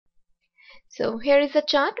So here is a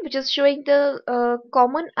chart which is showing the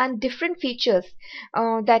common and different features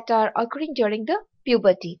that are occurring during the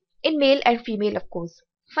puberty in male and female, of course.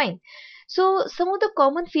 Fine. So some of the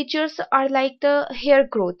common features are like the hair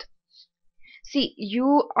growth. See,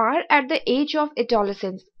 you are at the age of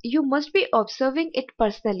adolescence. You must be observing it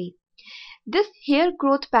personally. This hair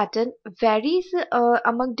growth pattern varies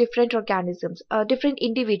among different organisms, different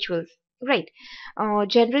individuals, right?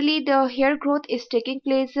 Generally, the hair growth is taking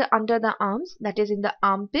place under the arms, that is in the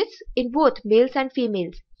armpits, in both males and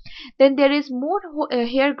females. Then there is more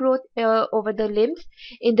hair growth over the limbs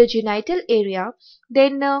in the genital area.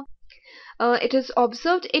 Then it is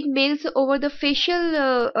observed in males over the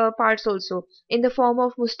facial parts also, in the form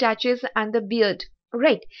of mustaches and the beard,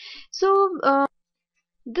 right? So,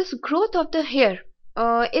 this growth of the hair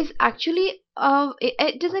is actually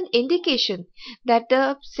it is an indication that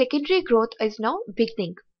the secondary growth is now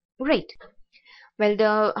beginning, right? Well,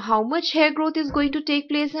 the how much hair growth is going to take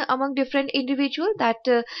place among different individual, that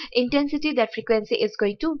intensity, that frequency is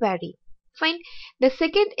going to vary. Fine. The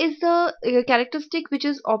second is the characteristic which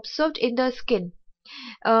is observed in the skin.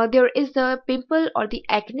 There is the pimple or the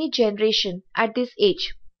acne generation at this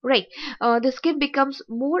age, right? The skin becomes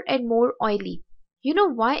more and more oily. You know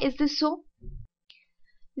why is this so?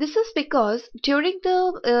 This is because during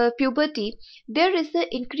the puberty there is the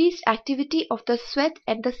increased activity of the sweat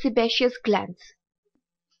and the sebaceous glands.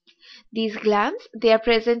 These glands, they are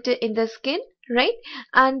present in the skin, right?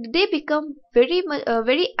 And they become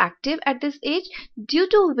very active at this age, due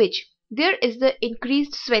to which there is the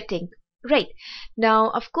increased sweating, right?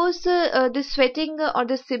 Now, of course, the sweating or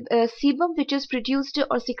the sebum which is produced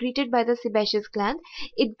or secreted by the sebaceous gland,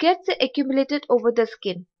 it gets accumulated over the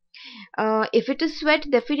skin. If it is sweat,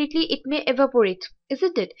 definitely it may evaporate,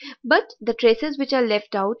 isn't it? But the traces which are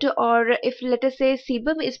left out, or if let us say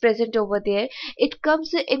sebum is present over there, it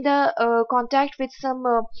comes in the contact with some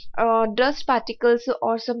dust particles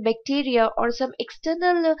or some bacteria or some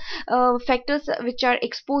external factors which are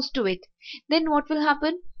exposed to it. Then what will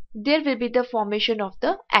happen? There will be the formation of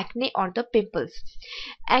the acne or the pimples.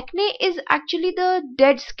 Acne is actually the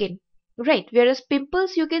dead skin, right? Whereas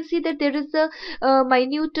pimples, you can see that there is the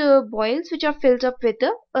minute boils which are filled up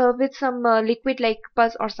with some liquid like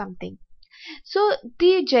pus or something. So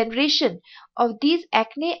the generation of these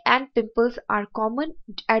acne and pimples are common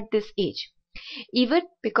at this age. Even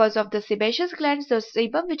because of the sebaceous glands, the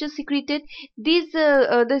sebum which is secreted,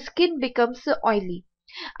 the skin becomes oily.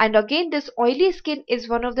 And again, this oily skin is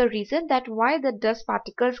one of the reason that why the dust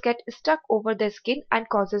particles get stuck over the skin and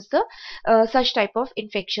causes the such type of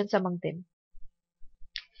infections among them.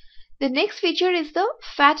 The next feature is the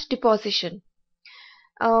fat deposition.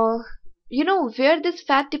 Uh, you know where this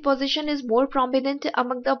fat deposition is more prominent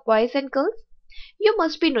among the boys and girls? You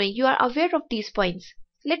must be knowing, you are aware of these points.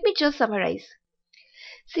 Let me just summarize.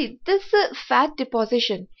 See, this fat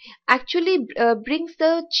deposition actually brings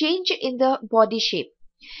the change in the body shape.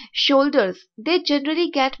 Shoulders, they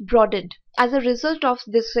generally get broadened as a result of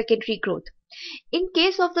this secondary growth. In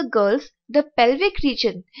case of the girls, the pelvic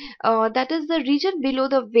region, that is the region below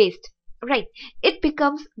the waist, right, it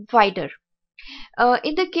becomes wider.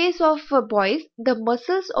 In the case of boys, the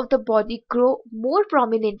muscles of the body grow more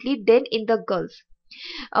prominently than in the girls.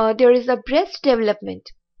 There is a breast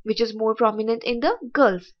development which is more prominent in the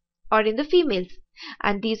girls or in the females,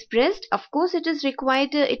 and these breasts, of course, it is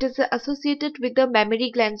required, it is associated with the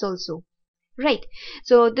mammary glands also, right?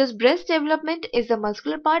 So this breast development is the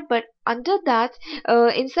muscular part, but under that,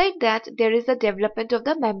 inside that, there is the development of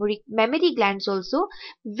the mammary glands also,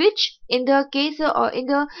 which in the case in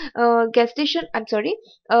the gestation, I'm sorry,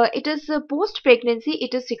 it is post pregnancy,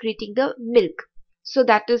 it is secreting the milk, so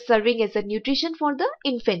that is serving as a nutrition for the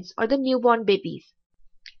infants or the newborn babies.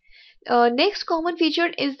 Next common feature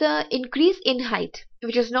is the increase in height,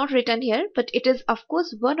 which is not written here, but it is of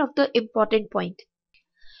course one of the important point.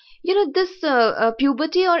 You know, this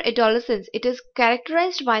puberty or adolescence, it is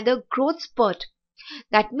characterized by the growth spurt.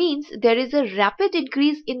 That means there is a rapid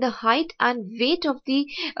increase in the height and weight of the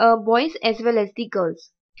boys as well as the girls.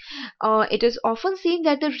 It is often seen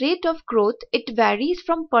that the rate of growth, it varies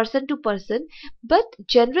from person to person, but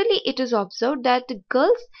generally it is observed that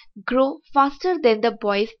girls grow faster than the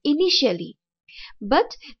boys initially,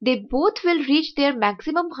 but they both will reach their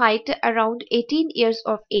maximum height around 18 years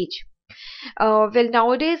of age. Well,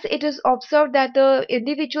 nowadays it is observed that the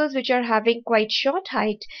individuals which are having quite short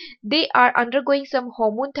height, they are undergoing some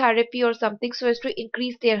hormone therapy or something so as to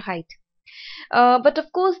increase their height. But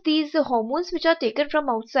of course, these hormones which are taken from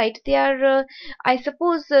outside, they are, I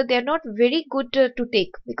suppose, they are not very good to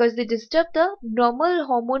take, because they disturb the normal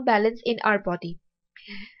hormone balance in our body.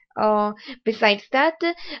 Uh, Besides that,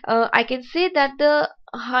 I can say that the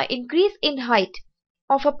increase in height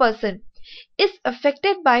of a person is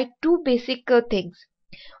affected by two basic things.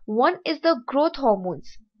 One is the growth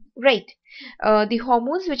hormones, right? The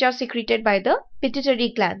hormones which are secreted by the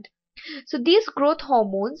pituitary gland. So these growth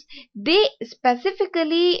hormones, they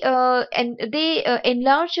specifically and they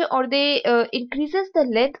enlarge, or they increases the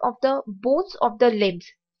length of the bones of the limbs,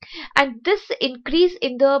 and this increase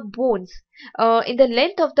in the bones, in the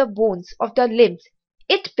length of the bones of the limbs,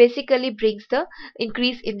 it basically brings the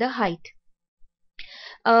increase in the height.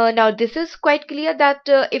 Now this is quite clear that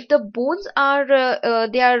if the bones are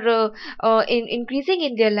they are increasing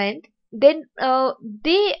in their length, then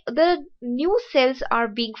the new cells are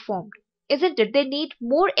being formed, isn't it? They need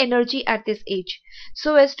more energy at this age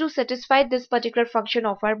so as to satisfy this particular function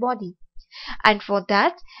of our body. And for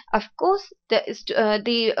that, of course,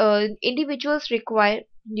 the individuals require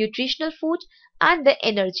nutritional food and the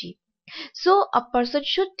energy. So a person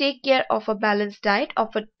should take care of a balanced diet, of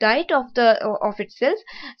a diet of the of itself,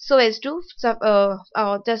 so as to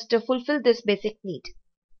just to fulfill this basic need.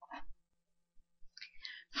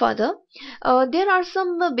 Further, there are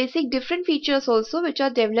some basic different features also which are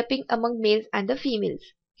developing among males and the females.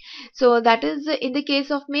 So that is in the case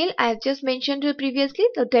of male, I have just mentioned previously,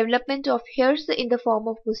 the development of hairs in the form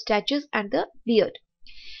of mustaches and the beard.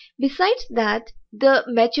 Besides that, the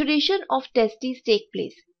maturation of testes take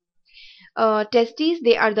place. Testes,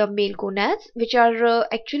 they are the male gonads which are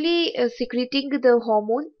actually secreting the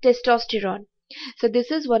hormone testosterone. So this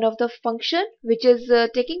is one of the function which is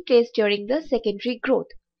taking place during the secondary growth.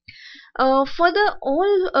 Further,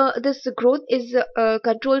 all this growth is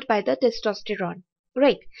controlled by the testosterone,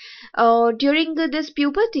 right? During this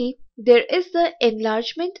puberty, there is the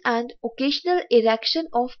enlargement and occasional erection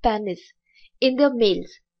of penis in the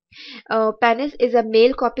males. Penis is a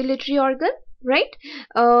male copulatory organ, right?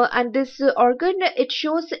 And this organ, it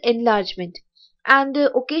shows enlargement, and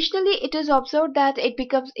occasionally it is observed that it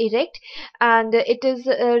becomes erect, and it is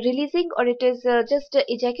releasing, or it is just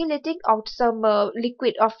ejaculating out some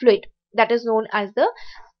liquid or fluid that is known as the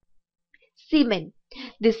semen.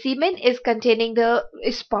 The semen is containing the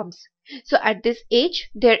sperms. So at this age,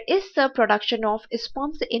 there is the production of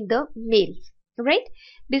sperms in the males, right?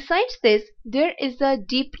 Besides this, there is a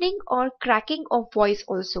deepening or cracking of voice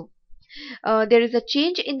also. There is a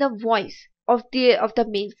change in the voice of the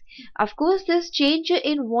males. Of course, this change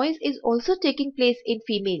in voice is also taking place in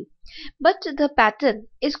female, but the pattern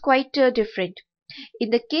is quite different. In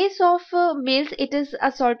the case of males, it is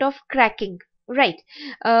a sort of cracking, right?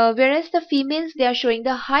 Whereas the females, they are showing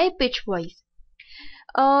the high pitch voice.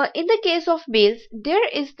 In the case of males, there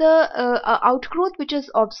is the outgrowth which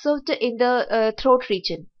is observed in the throat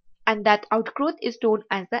region, and that outgrowth is known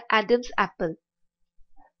as the Adam's apple.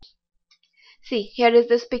 See, here is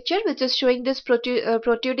this picture which is showing this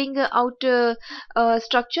protruding out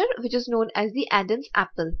structure which is known as the Adam's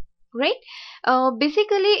apple, right?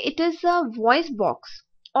 Basically, it is a voice box,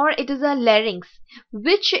 or it is a larynx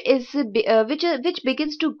which is which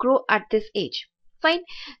begins to grow at this age. Fine.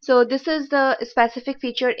 So this is the specific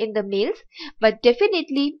feature in the males, but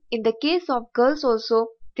definitely in the case of girls also,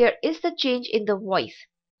 there is the change in the voice.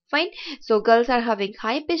 Fine. So girls are having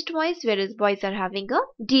high pitched voice, whereas boys are having a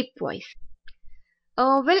deep voice.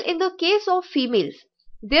 Well, in the case of females,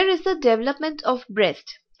 there is the development of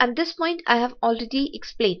breast, and this point I have already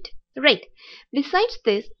explained, right? Besides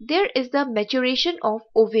this, there is the maturation of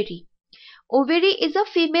ovary. Ovary is a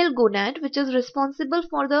female gonad which is responsible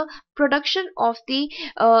for the production of the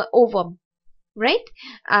ovum, right?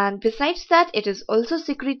 And besides that, it is also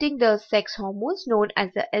secreting the sex hormones known as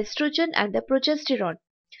the estrogen and the progesterone.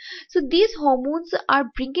 So these hormones are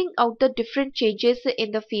bringing out the different changes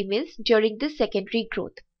in the females during the secondary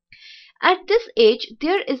growth. At this age,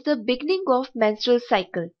 there is the beginning of menstrual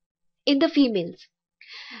cycle in the females.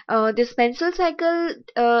 This menstrual cycle,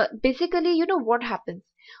 basically, you know what happens?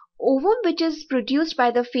 Ovum which is produced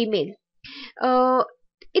by the female, uh,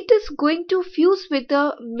 it is going to fuse with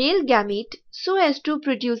the male gamete so as to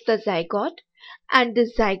produce the zygote, and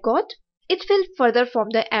the zygote, it will further form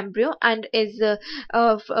the embryo and is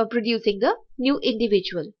producing the new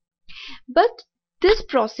individual. But this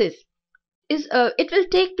process is it will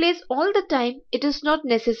take place all the time. It is not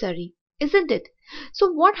necessary, isn't it? So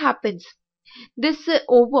what happens? This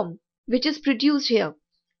ovum which is produced here,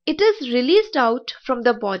 it is released out from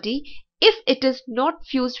the body if it is not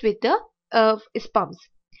fused with the sperms.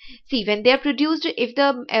 See, when they are produced, if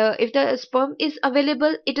the sperm is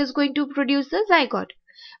available, it is going to produce the zygote.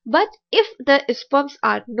 But if the sperms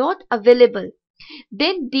are not available,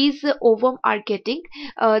 then these ovum are getting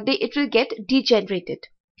it will get degenerated.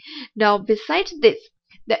 Now, besides this,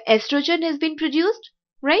 the estrogen has been produced,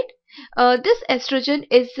 right? This estrogen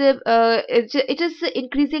is it is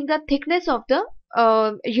increasing the thickness of the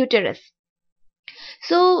uterus.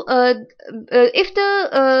 So if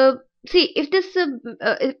the see if this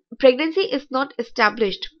pregnancy is not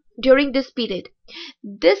established during this period,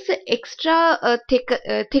 this extra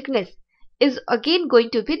thickness is again going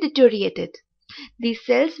to be deteriorated. These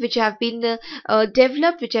cells which have been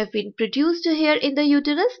developed, which have been produced here in the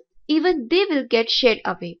uterus, even they will get shed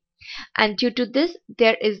away, and due to this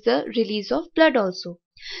there is the release of blood also.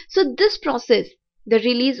 So this process, the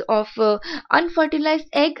release of unfertilized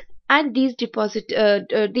egg and these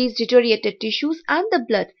deteriorated tissues and the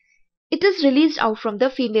blood, it is released out from the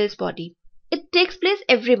female's body. It takes place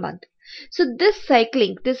every month. So this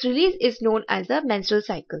cycling, this release is known as a menstrual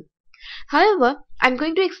cycle. However, I'm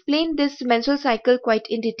going to explain this menstrual cycle quite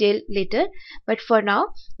in detail later, but for now,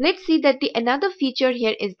 let's see that the another feature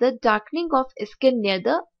here is the darkening of skin near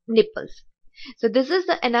the nipples. So this is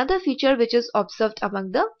the another feature which is observed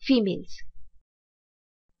among the females.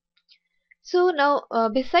 So now,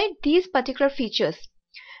 beside these particular features,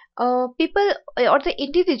 people or the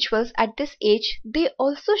individuals at this age, they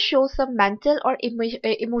also show some mental or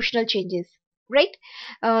emotional changes, right?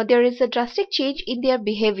 There is a drastic change in their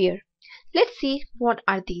behavior. Let's see what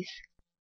are these.